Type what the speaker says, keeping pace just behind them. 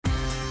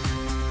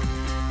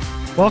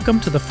Welcome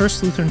to the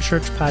First Lutheran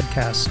Church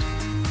podcast,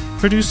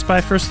 produced by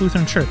First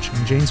Lutheran Church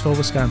in Janesville,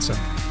 Wisconsin.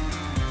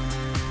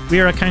 We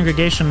are a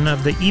congregation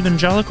of the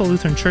Evangelical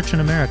Lutheran Church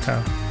in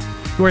America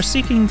who are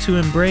seeking to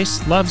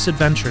embrace love's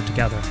adventure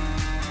together.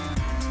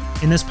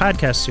 In this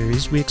podcast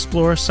series, we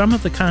explore some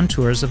of the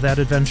contours of that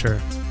adventure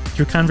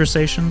through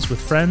conversations with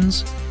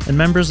friends and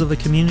members of the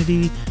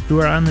community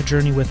who are on the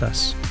journey with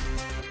us.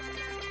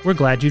 We're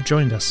glad you've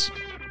joined us.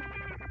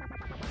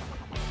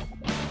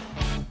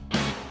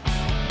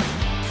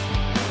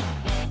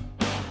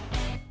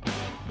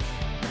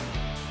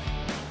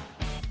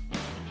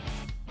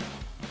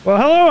 Well,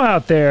 hello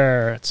out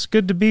there. It's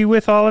good to be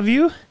with all of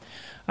you.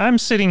 I'm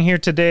sitting here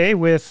today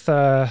with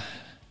Bob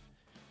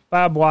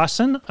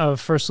Wasson of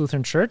First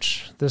Lutheran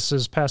Church. This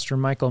is Pastor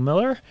Michael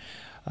Mueller.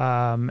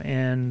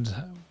 And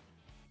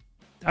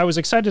I was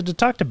excited to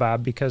talk to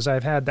Bob because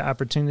I've had the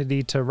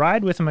opportunity to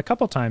ride with him a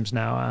couple times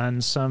now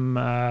on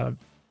some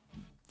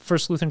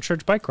First Lutheran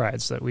Church bike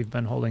rides that we've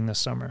been holding this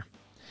summer.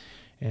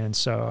 And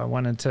so I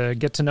wanted to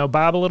get to know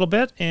Bob a little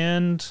bit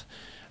and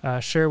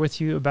share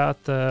with you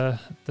about the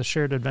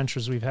shared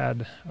adventures we've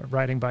had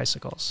riding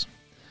bicycles.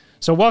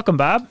 So welcome,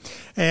 Bob.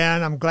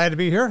 And I'm glad to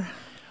be here.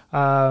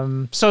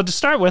 So to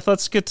start with,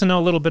 let's get to know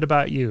a little bit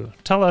about you.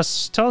 Tell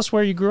us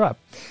where you grew up.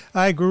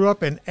 I grew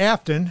up in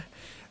Afton,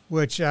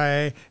 which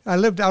I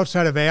lived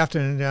outside of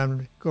Afton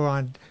and go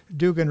on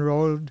Dugan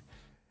Road,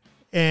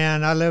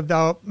 and I lived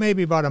out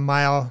maybe about a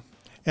mile.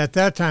 At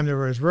that time, there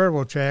was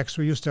railroad tracks.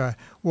 We used to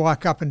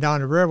walk up and down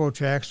the railroad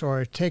tracks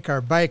or take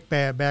our bike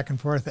back and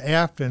forth to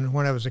Afton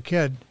when I was a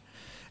kid.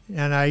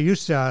 And I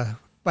used to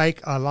bike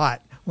a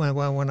lot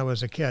when I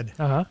was a kid.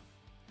 Uh-huh.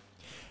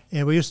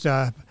 And we used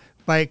to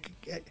bike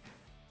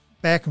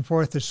back and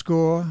forth to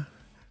school,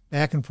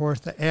 back and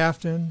forth to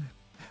Afton,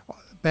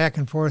 back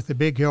and forth to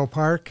Big Hill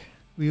Park.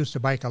 We used to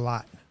bike a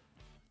lot.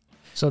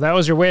 So that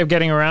was your way of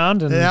getting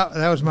around? And that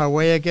was my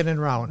way of getting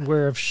around.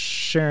 Way of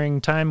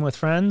sharing time with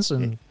friends?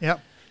 And Yep.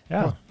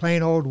 Yeah.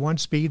 Plain old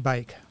one-speed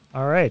bike.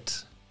 All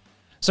right.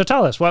 So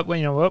tell us, what were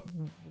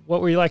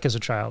you like as a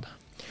child?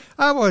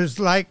 I was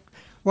like,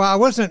 I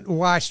wasn't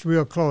watched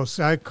real close.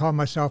 I call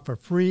myself a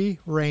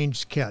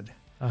free-range kid.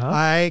 Uh-huh.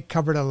 I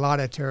covered a lot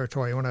of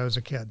territory when I was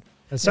a kid.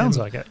 It sounds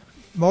like it.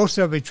 Most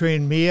of it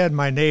between me and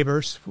my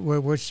neighbors,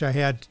 which I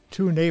had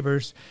two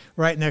neighbors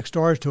right next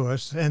door to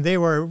us, and they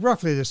were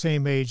roughly the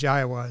same age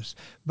I was.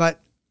 But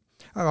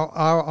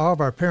all of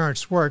our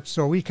parents worked,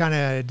 so we kind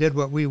of did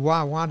what we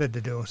wanted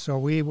to do. So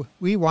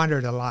we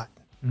wandered a lot,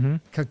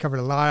 covered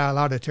a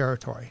lot of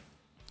territory.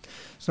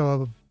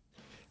 So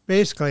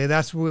basically,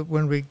 that's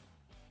when we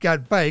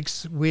got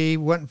bikes, we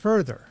went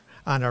further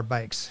on our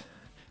bikes.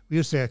 We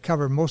used to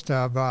cover most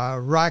of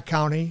Rock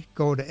County,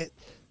 go to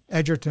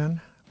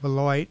Edgerton,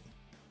 Beloit,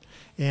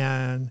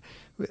 and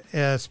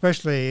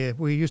especially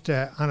we used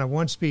to, on a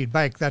one-speed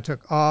bike, that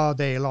took all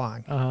day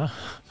long. Uh-huh.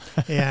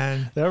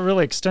 And that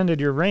really extended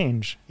your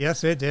range.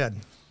 Yes, it did.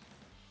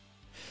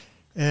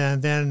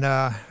 And then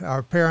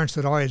our parents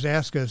would always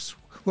ask us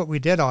what we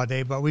did all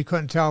day, but we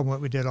couldn't tell them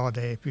what we did all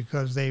day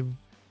because they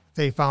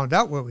found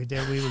out what we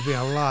did, we would be in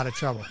a lot of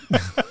trouble.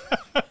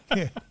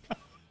 Yeah.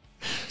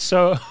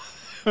 So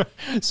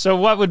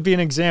what would be an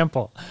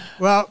example?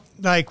 Well,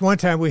 like one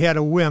time we had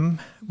a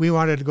whim. We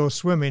wanted to go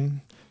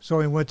swimming, so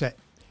we went to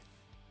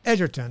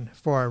Edgerton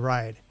for a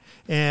ride.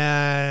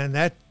 And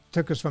that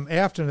took us from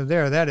Afton to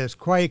there. That is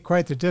quite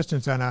the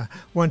distance on a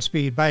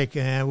one-speed bike.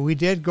 And we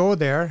did go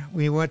there.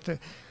 We went to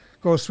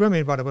go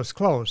swimming, but it was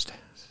closed.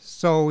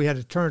 So we had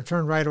to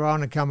turn right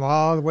around and come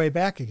all the way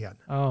back again.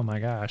 Oh, my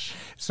gosh.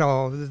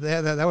 So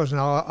that was an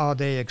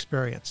all-day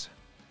experience.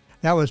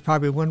 That was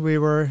probably when we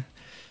were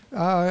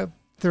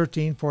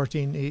 13,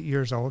 14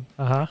 years old.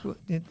 Uh-huh.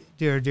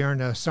 During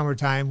the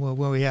summertime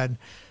when we had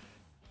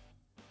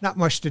not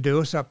much to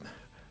do except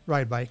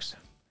ride bikes.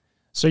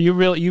 So you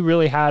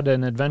really had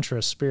an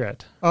adventurous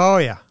spirit. Oh,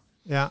 yeah.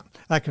 Yeah.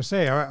 Like I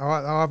say,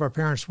 all of our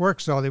parents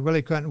worked, so they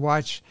really couldn't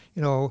watch,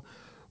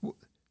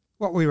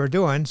 what we were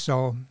doing.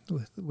 So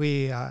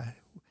we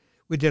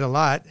did a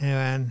lot,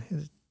 and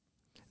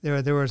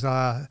there was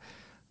lots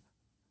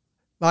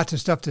of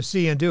stuff to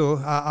see and do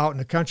out in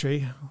the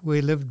country.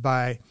 We lived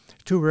by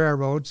two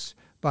railroads,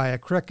 by a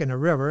creek and a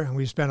river, and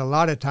we spent a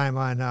lot of time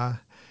on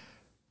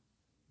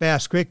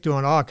Bass Creek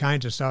doing all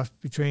kinds of stuff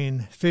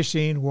between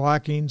fishing,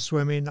 walking,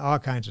 swimming, all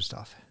kinds of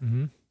stuff.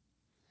 Mm-hmm.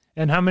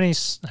 And how many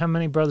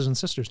brothers and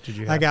sisters did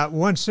you have? I got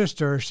one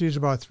sister. She's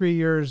about 3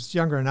 years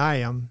younger than I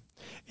am,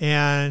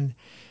 and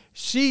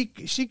she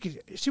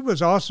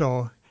was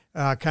also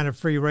kind of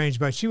free range,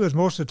 but she was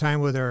most of the time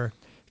with her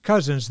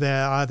cousins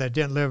that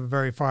didn't live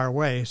very far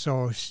away.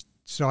 So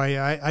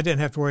I didn't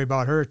have to worry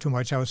about her too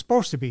much. I was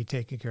supposed to be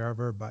taking care of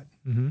her, but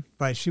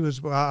she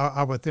was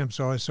out with them,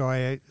 so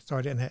I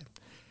didn't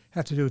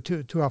have to do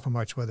too awful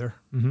much with her.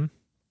 Mm-hmm.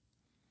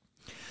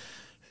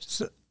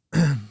 So,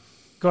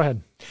 go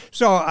ahead.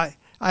 So I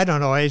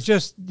don't know. It's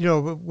just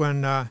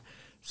when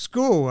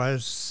school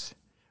was,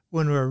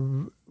 when we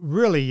were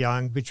really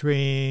young,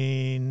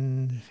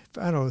 between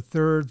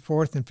third,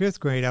 fourth, and fifth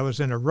grade, I was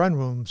in a run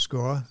room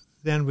school.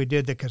 then we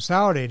did the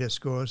consolidated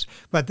schools.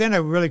 But then I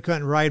really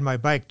couldn't ride my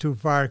bike too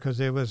far because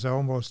it was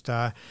almost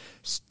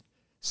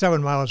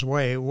 7 miles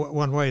away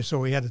one way, so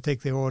we had to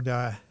take the old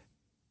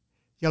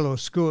yellow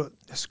school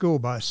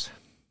bus.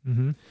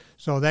 Mm-hmm.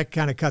 So that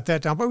kind of cut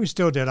that down. But we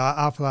still did an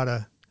awful lot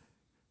of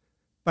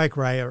bike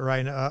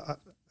riding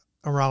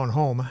around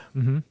home.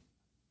 Mm-hmm.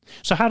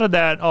 So how did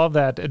all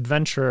that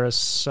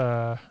adventurous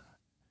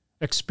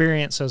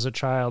experience as a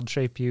child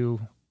shape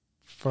you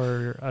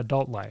for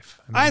adult life?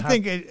 I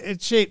think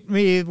it shaped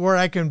me where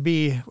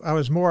I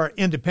was more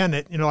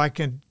independent.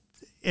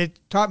 It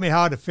taught me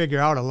how to figure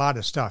out a lot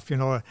of stuff,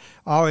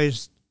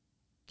 always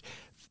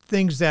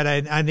things that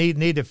I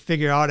need to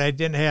figure out. I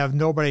didn't have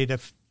nobody to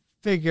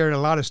figure a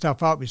lot of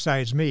stuff out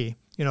besides me.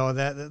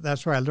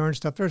 That's where I learned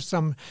stuff. There's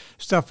some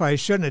stuff I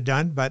shouldn't have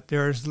done, but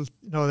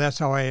that's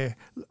how I,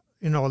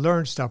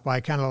 learned stuff. I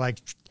kind of like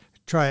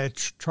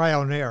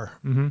trial and error.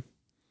 Mm-hmm.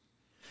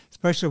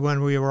 Especially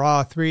when we were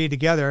all three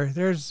together.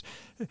 There's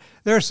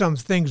some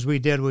things we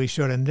did we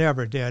should have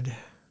never did.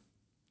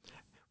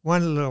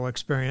 One little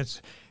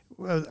experience,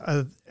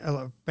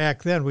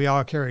 back then we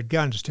all carried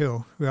guns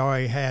too. We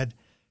always had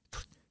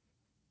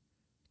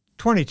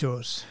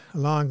 22s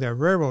along the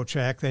railroad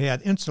track. They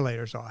had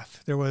insulators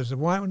off. There was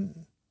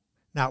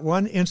not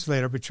one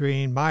insulator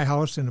between my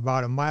house and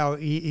about a mile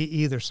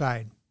either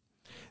side.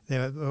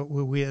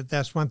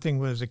 That's one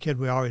thing as a kid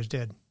we always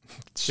did.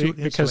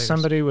 Because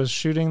somebody was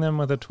shooting them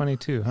with a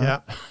 22,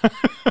 huh?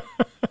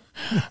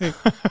 Yeah.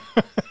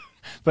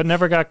 But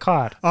never got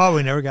caught. Oh,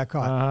 we never got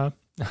caught.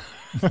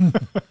 Uh-huh.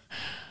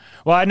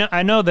 Well,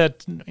 I know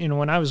that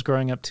when I was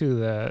growing up too,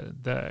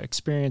 the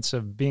experience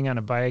of being on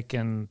a bike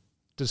and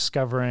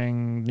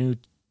discovering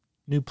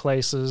new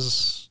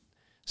places,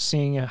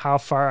 seeing how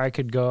far I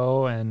could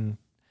go, and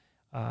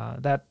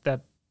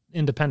that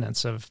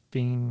independence of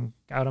being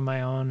out on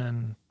my own,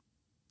 and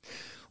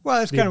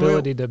it's the kind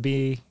ability to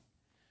be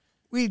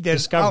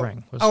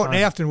discovering was out fun.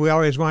 in Afton. We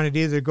always wanted to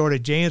either go to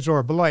James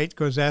or Beloit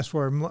because that's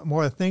where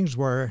more things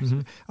were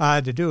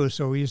to do.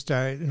 So we used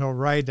to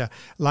ride to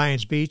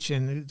Lions Beach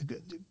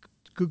and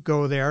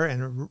go there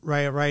and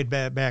ride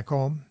back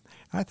home.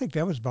 I think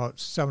that was about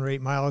 7 or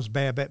 8 miles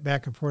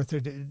back and forth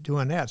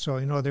doing that. So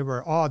they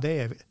were all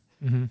day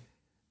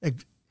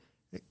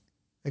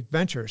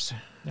adventures.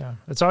 Yeah,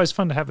 it's always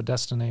fun to have a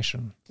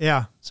destination.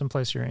 Yeah,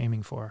 someplace you're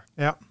aiming for.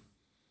 Yeah.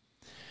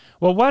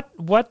 Well,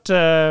 what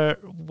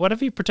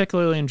have you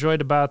particularly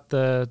enjoyed about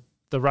the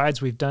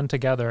rides we've done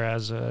together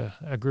as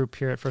a group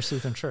here at First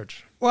Lutheran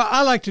Church? Well,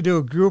 I like to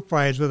do group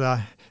rides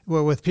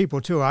with people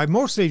too. I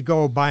mostly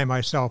go by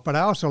myself, but I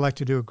also like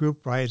to do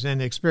group rides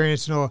and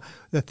experience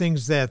the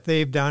things that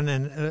they've done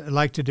and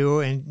like to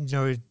do, and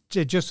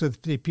just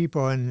with the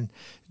people in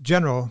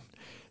general.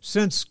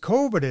 Since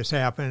COVID has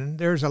happened,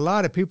 there's a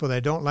lot of people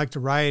that don't like to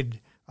ride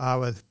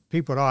with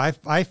people at all.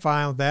 I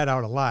found that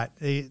out a lot.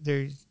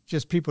 They're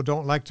just people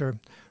don't like to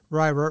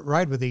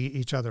ride with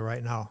each other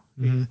right now.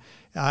 Mm-hmm.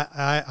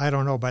 I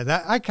don't know by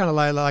that. I kind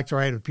of like to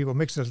ride with people.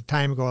 Makes the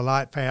time go a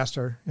lot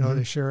faster.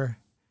 To share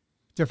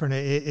different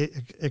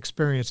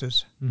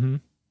experiences. Mm-hmm.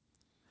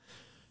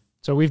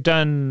 So we've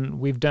done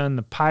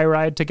the pie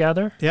ride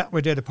together. Yeah,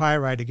 we did a pie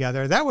ride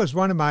together. That was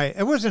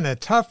it wasn't a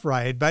tough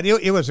ride, but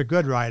it was a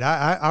good ride.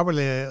 I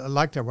really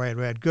liked that ride.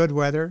 We had good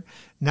weather,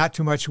 not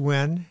too much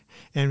wind,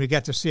 and we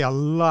got to see a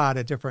lot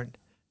of different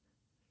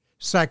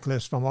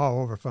cyclists from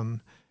all over,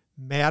 from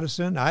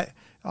Madison,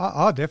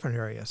 all different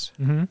areas.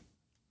 Mm-hmm.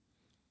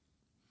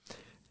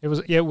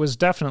 It was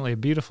definitely a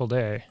beautiful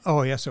day.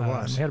 Oh, yes, it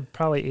was. We had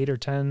probably 8 or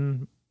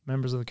 10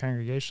 members of the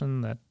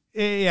congregation that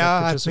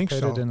I think so.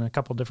 Participated in a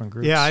couple different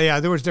groups. Yeah.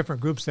 There was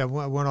different groups that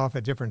went off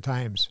at different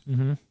times.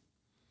 Mm-hmm.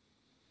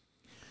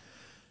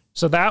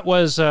 So that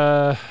was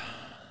about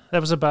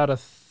a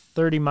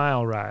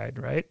 30-mile ride,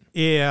 right?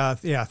 Yeah,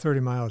 30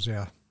 miles,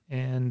 yeah.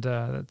 And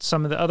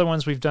some of the other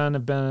ones we've done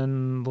have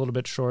been a little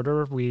bit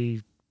shorter.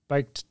 We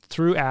biked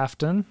through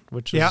Afton,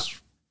 which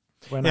is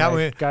when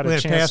I got a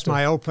chance to... went past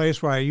my old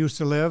place where I used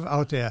to live,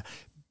 out to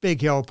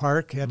Big Hill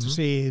Park. Had to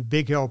see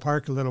Big Hill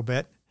Park a little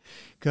bit.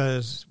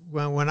 Because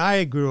when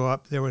I grew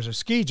up, there was a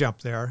ski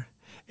jump there,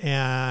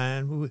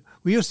 and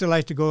we used to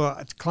like to go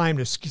climb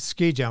the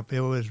ski jump. It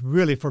was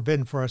really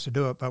forbidden for us to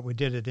do it, but we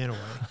did it anyway.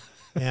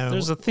 And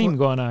there's a theme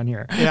going on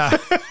here. Yeah.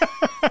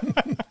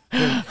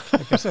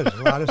 Like I said, there's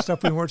a lot of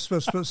stuff we weren't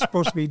supposed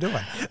to be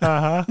doing.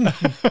 Uh-huh.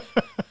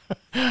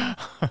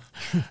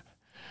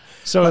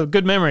 So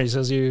good memories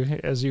as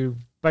you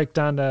biked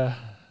down to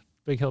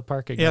Big Hill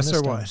Park again. Yes,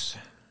 there was.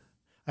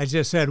 I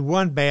just had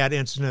one bad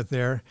incident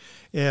there.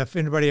 If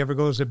anybody ever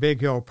goes to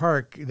Big Hill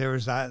Park, there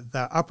was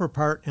the upper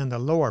part and the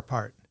lower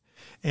part.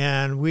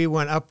 And we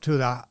went up to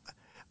the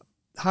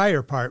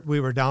higher part. We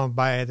were down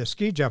by the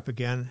ski jump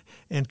again.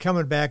 And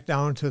coming back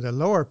down to the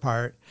lower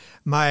part,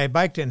 my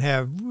bike didn't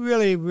have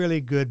really, really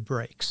good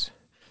brakes.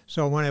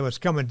 So when I was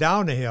coming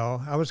down the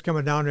hill, I was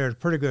coming down there at a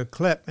pretty good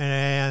clip,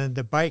 and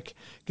the bike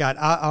got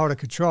out of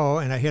control,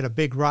 and I hit a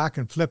big rock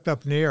and flipped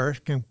up in the air,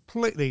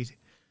 completely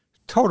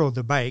totaled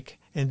the bike,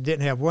 and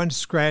didn't have one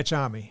scratch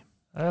on me.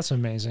 That's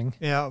amazing.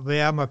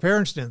 Yeah, my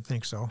parents didn't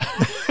think so.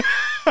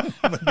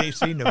 But they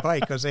seen the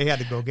bike because they had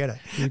to go get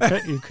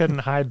it. You couldn't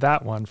hide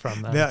that one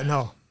from them.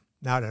 No,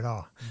 not at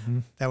all. Mm-hmm.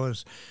 That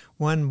was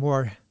one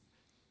more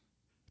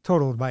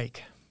totaled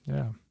bike.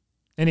 Yeah.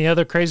 Any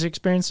other crazy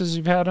experiences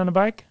you've had on a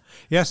bike?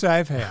 Yes,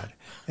 I've had.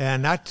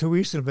 And not 2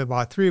 weeks ago,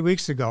 about 3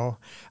 weeks ago,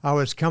 I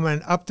was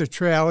coming up the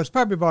trail. It was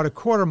probably about a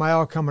quarter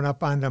mile coming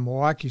up onto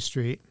Milwaukee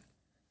Street.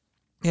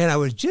 And I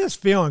was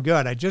just feeling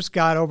good. I just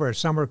got over a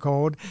summer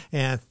cold,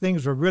 and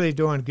things were really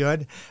doing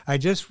good. I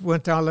just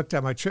went down, looked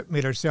at my trip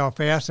meter, see how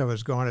fast I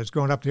was going. I was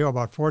going up the hill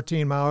about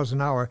 14 miles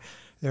an hour.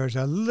 There was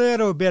a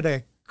little bit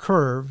of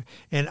curve,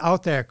 and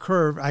out that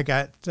curve, I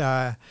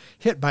got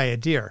hit by a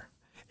deer.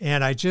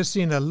 And I just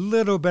seen a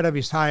little bit of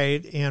his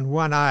hide in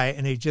one eye,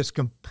 and he just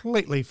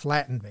completely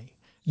flattened me.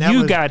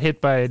 You got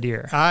hit by a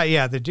deer.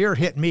 Yeah, the deer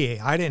hit me.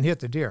 I didn't hit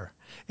the deer.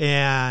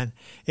 And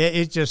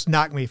it just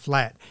knocked me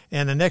flat.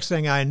 And the next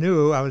thing I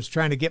knew, I was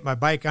trying to get my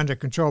bike under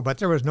control, but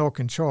there was no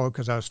control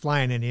because I was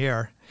flying in the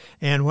air.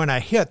 And when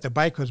I hit, the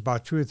bike was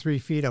about 2 or 3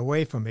 feet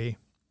away from me.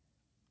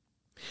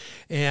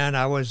 And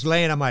I was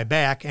laying on my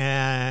back,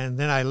 and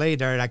then I lay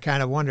there, and I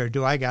kind of wondered,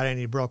 do I got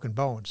any broken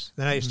bones?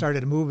 Then I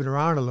started moving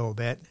around a little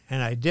bit,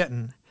 and I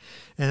didn't.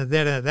 And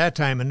then at that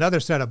time,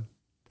 another set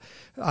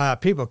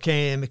of people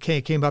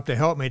came up to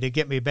help me to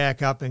get me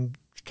back up and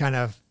kind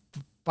of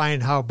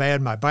find how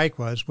bad my bike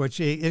was, which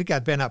it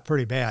got bent up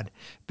pretty bad.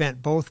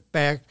 Bent both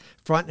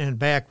front and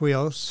back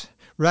wheels,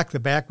 wrecked the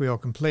back wheel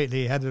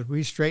completely, had to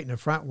re-straighten the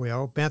front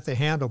wheel, bent the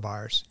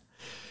handlebars.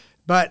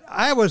 But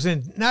I was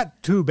in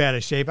not too bad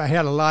a shape. I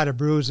had a lot of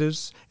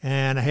bruises,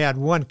 and I had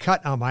one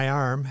cut on my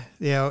arm.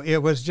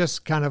 It was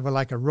just kind of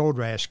like a road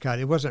rash cut.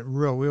 It wasn't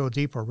real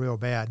deep or real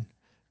bad.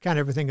 Kind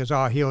of everything is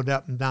all healed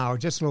up now,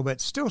 just a little bit.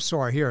 Still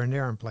sore here and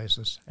there in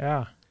places.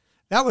 Yeah.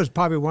 That was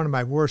probably one of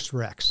my worst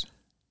wrecks.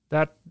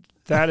 That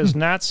is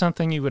not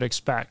something you would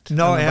expect.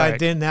 No, I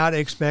did not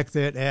expect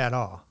it at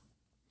all.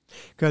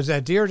 Because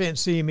that deer didn't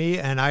see me,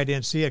 and I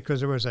didn't see it because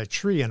there was a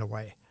tree in the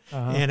way.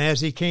 Uh-huh. And as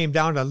he came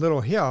down a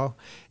little hill,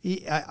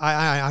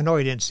 I know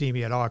he didn't see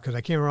me at all because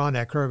I came around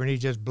that curve and he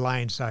just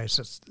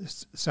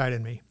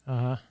blindsided me.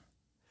 Uh-huh.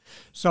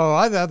 So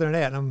other than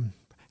that, I'm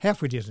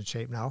halfway decent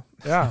shape now.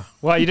 Yeah.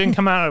 Well, you didn't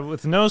come out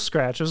with no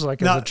scratches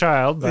like as a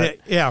child, but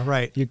yeah,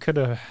 right. You could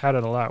have had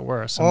it a lot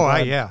worse.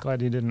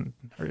 Glad you didn't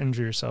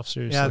injure yourself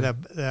seriously.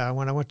 Yeah,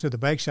 when I went to the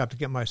bike shop to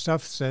get my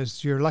stuff, it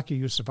says, "You're lucky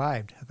you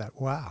survived." I thought,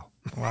 wow.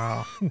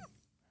 Wow.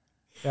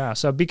 Yeah,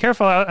 so be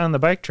careful out on the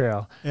bike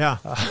trail. Yeah.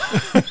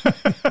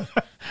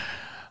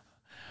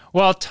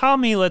 Well, tell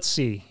me, let's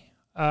see.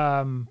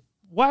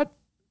 What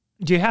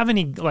do you have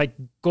any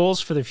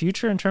goals for the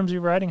future in terms of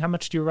your riding? How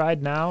much do you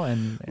ride now?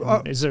 And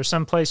is there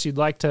some place you'd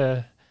like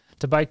to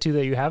bike to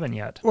that you haven't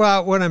yet?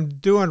 Well, what I'm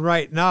doing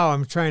right now,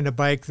 I'm trying to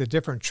bike the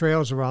different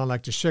trails around,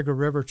 like the Sugar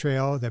River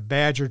Trail, the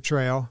Badger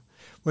Trail,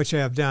 which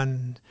I've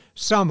done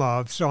some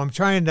of. So I'm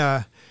trying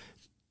to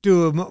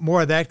do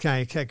more of that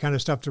kind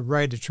of stuff to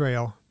ride the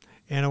trail.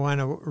 And I want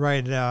to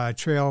ride a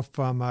trail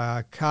from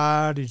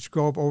Cottage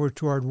Grove over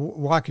toward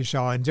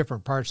Waukesha in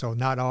different parts, so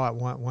not all at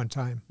one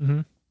time.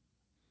 Mm-hmm.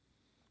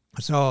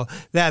 So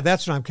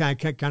that's what I'm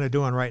kind of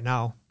doing right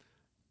now.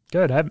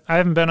 Good. I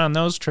haven't been on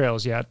those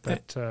trails yet,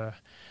 but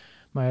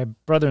my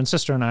brother and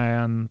sister and I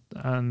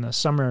on the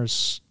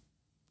summers,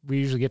 we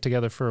usually get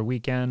together for a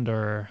weekend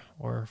or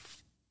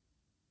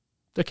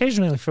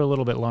occasionally for a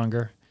little bit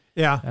longer.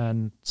 Yeah.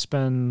 And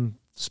spend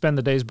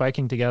the days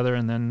biking together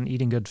and then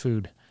eating good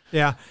food.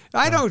 Yeah,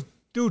 I don't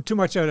do too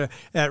much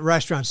at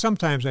restaurants.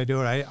 Sometimes I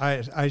do it.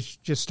 I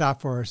just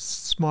stop for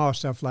small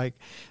stuff like,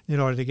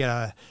 to get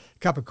a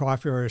cup of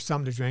coffee or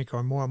something to drink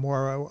or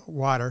more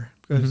water.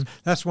 Because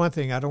that's one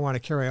thing. I don't want to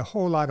carry a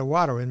whole lot of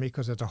water with me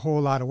because it's a whole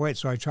lot of weight.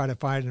 So I try to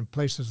find in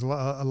places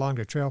along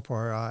the trail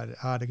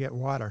to get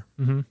water.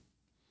 Mm-hmm.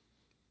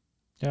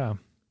 Yeah.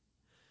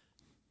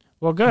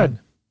 Well, good.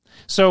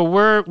 So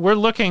we're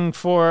looking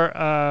for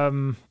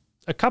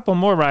a couple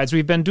more rides.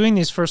 We've been doing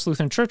these First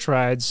Lutheran Church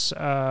rides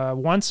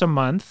once a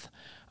month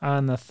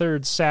on the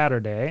third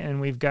Saturday, and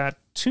we've got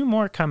 2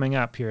 more coming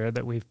up here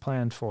that we've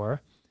planned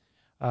for.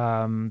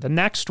 The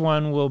next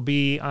one will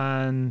be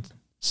on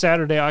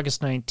Saturday,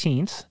 August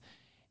 19th,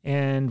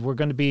 and we're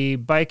going to be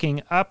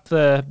biking up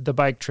the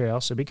bike trail,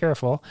 so be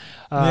careful,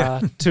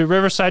 to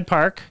Riverside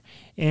Park.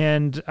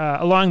 And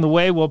along the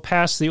way, we'll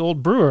pass the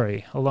old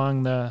brewery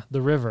along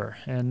the river.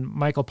 And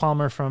Michael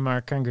Palmer from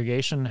our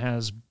congregation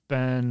has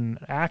been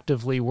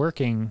actively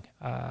working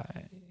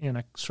in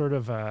a sort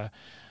of a,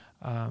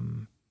 what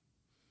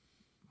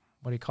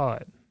do you call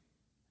it?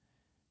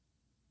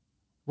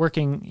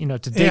 Working,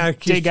 to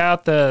dig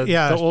out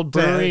the old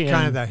brewery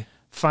and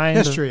find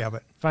history of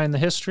it. Find the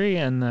history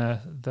and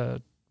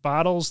the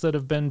bottles that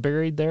have been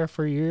buried there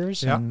for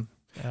years. Yep. And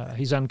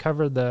he's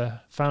uncovered the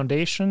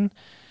foundation.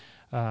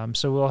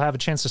 So we'll have a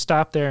chance to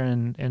stop there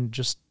and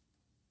just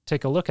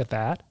take a look at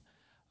that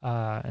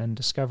and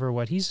discover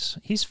what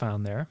he's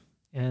found there.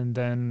 And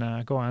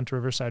then go on to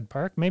Riverside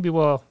Park. Maybe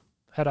we'll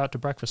head out to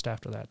breakfast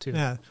after that, too.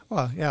 Yeah,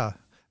 well, yeah,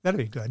 that'd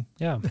be good.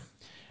 Yeah.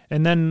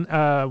 And then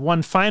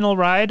one final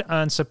ride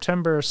on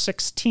September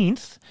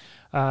 16th.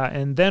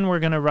 And then we're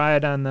going to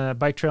ride on the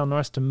bike trail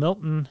north to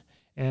Milton,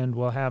 and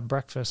we'll have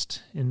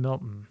breakfast in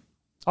Milton.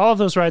 All of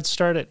those rides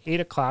start at 8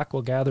 o'clock.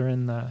 We'll gather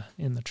in the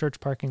church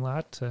parking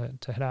lot to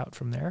head out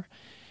from there,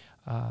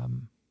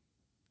 and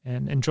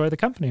enjoy the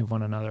company of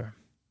one another.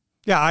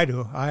 Yeah, I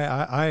do.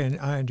 I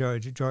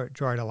enjoyed it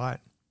a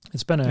lot.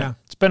 It's been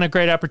a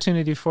great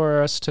opportunity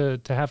for us to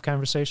have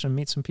conversation and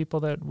meet some people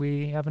that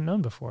we haven't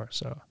known before.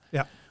 So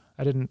yeah,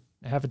 I didn't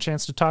have a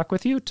chance to talk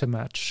with you too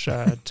much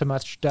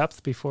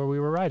depth before we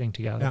were riding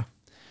together.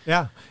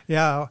 Yeah. We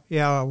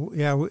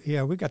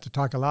got to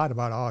talk a lot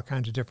about all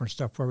kinds of different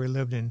stuff where we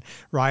lived in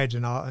rides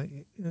and all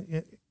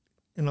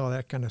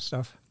that kind of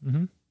stuff.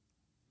 Mm-hmm.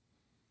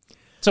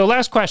 So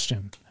last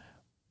question.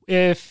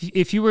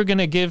 If you were going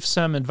to give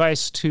some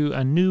advice to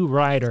a new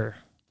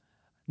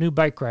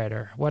bike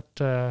rider, what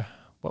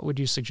would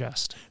you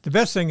suggest? The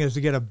best thing is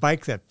to get a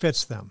bike that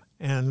fits them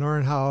and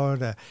learn how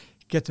to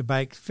get the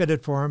bike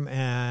fitted for them,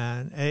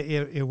 and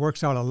it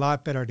works out a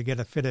lot better to get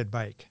a fitted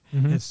bike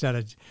instead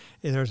of,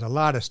 there's a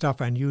lot of stuff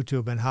on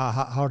YouTube and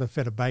how to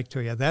fit a bike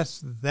to you.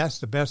 That's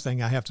the best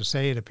thing I have to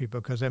say to people,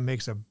 because it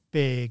makes a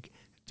big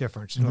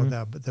difference,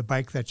 the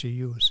bike that you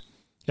use.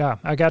 Yeah,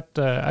 I got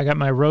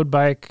my road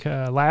bike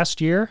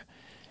last year,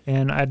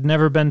 and I'd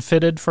never been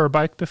fitted for a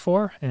bike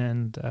before,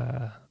 and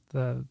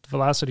the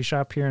Velocity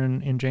shop here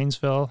in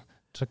Janesville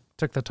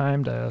took the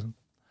time to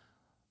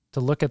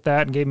look at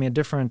that and gave me a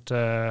different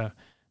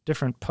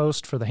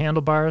post for the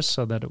handlebars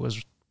so that it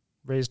was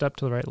raised up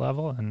to the right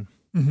level, and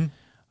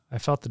I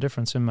felt the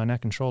difference in my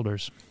neck and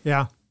shoulders.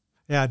 Yeah,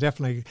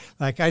 definitely.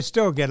 Like, I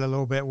still get a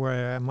little bit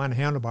where I'm on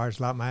handlebars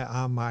a lot,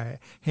 my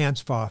hands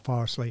fall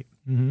asleep.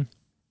 Mm-hmm.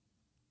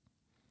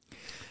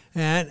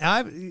 And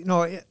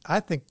I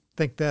think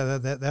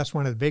that's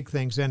one of the big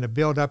things, then, to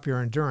build up your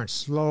endurance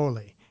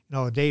slowly.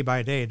 Day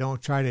by day.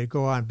 Don't try to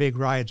go on big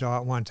rides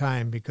all at one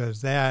time,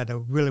 because that'll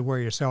really wear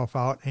yourself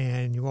out,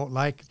 and you won't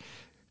like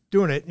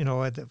doing it,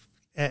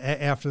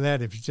 after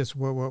that, if you just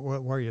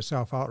wear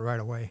yourself out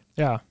right away.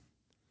 Yeah,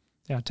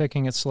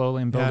 taking it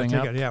slowly and building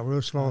up.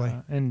 Real slowly.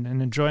 And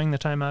enjoying the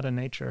time out in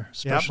nature,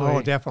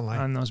 especially definitely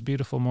on those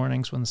beautiful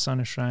mornings when the sun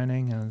is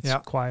shining and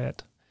it's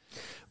quiet.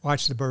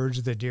 Watch the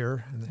birds, the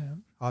deer,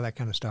 and all that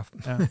kind of stuff.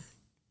 Yeah.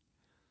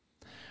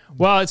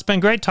 Well, it's been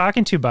great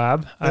talking to you,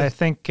 Bob. I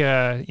think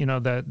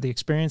the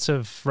experience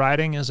of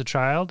riding as a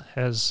child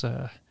has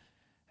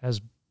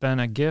been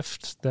a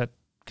gift that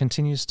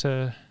continues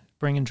to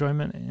bring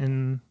enjoyment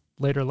in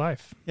later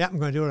life. Yeah, I'm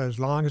going to do it as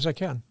long as I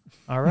can.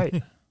 All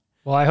right.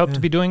 Well, I hope to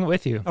be doing it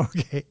with you.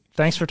 Okay.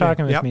 Thanks for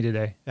talking with me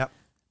today. Yep.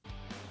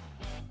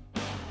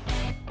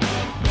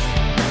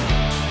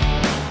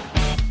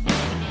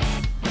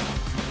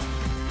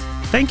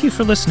 Thank you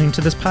for listening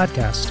to this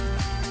podcast.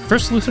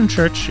 First Lutheran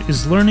Church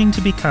is learning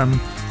to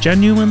become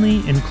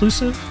genuinely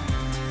inclusive,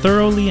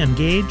 thoroughly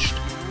engaged,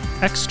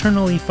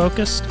 externally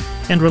focused,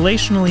 and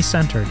relationally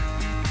centered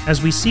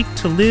as we seek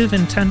to live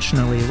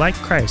intentionally like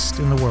Christ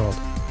in the world.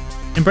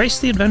 Embrace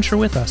the adventure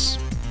with us.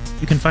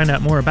 You can find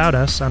out more about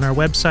us on our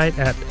website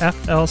at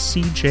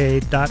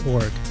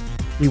flcj.org.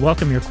 We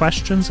welcome your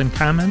questions and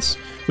comments,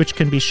 which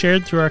can be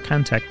shared through our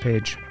contact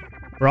page.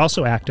 We're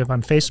also active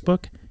on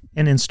Facebook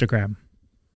and Instagram.